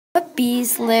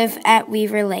bees live at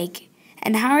Weaver Lake,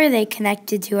 and how are they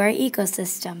connected to our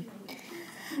ecosystem?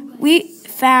 We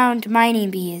found mining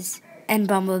bees and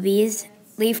bumblebees,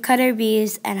 leafcutter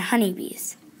bees, and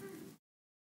honeybees.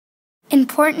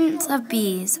 Importance of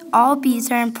bees. All bees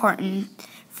are important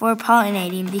for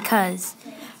pollinating because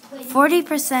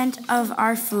 40% of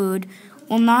our food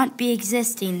will not be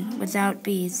existing without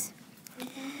bees.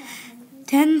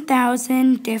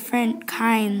 10,000 different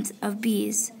kinds of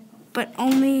bees, but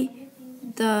only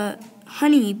the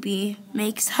honeybee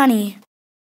makes honey.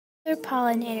 Other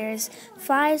pollinators,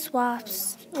 flies,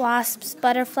 wasps,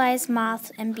 butterflies,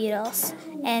 moths, and beetles,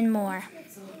 and more.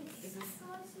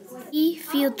 Bee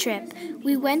field trip.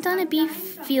 We went on a bee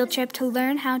field trip to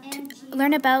learn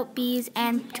about bees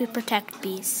and to protect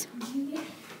bees.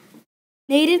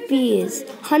 Native bees.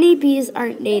 Honeybees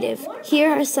aren't native.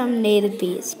 Here are some native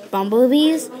bees: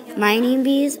 bumblebees, mining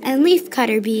bees, and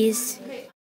leafcutter bees.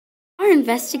 Our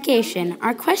investigation.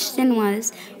 Our question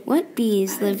was, what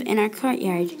bees live in our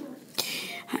courtyard?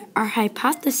 Our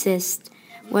hypothesis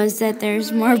was that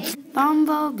there's more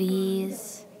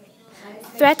bumblebees.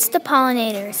 Threats to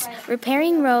pollinators,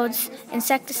 repairing roads,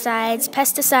 insecticides,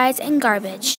 pesticides, and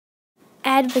garbage.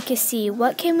 Advocacy.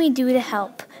 What can we do to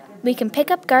help? We can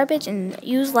pick up garbage and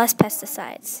use less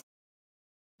pesticides.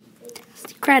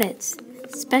 Credits.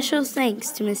 Special thanks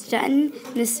to Ms. Dutton,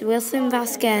 Ms. Wilson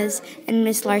Vasquez, and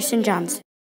Ms. Larson Johnson.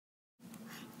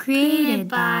 Created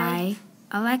by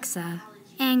Alexa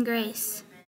and Grace.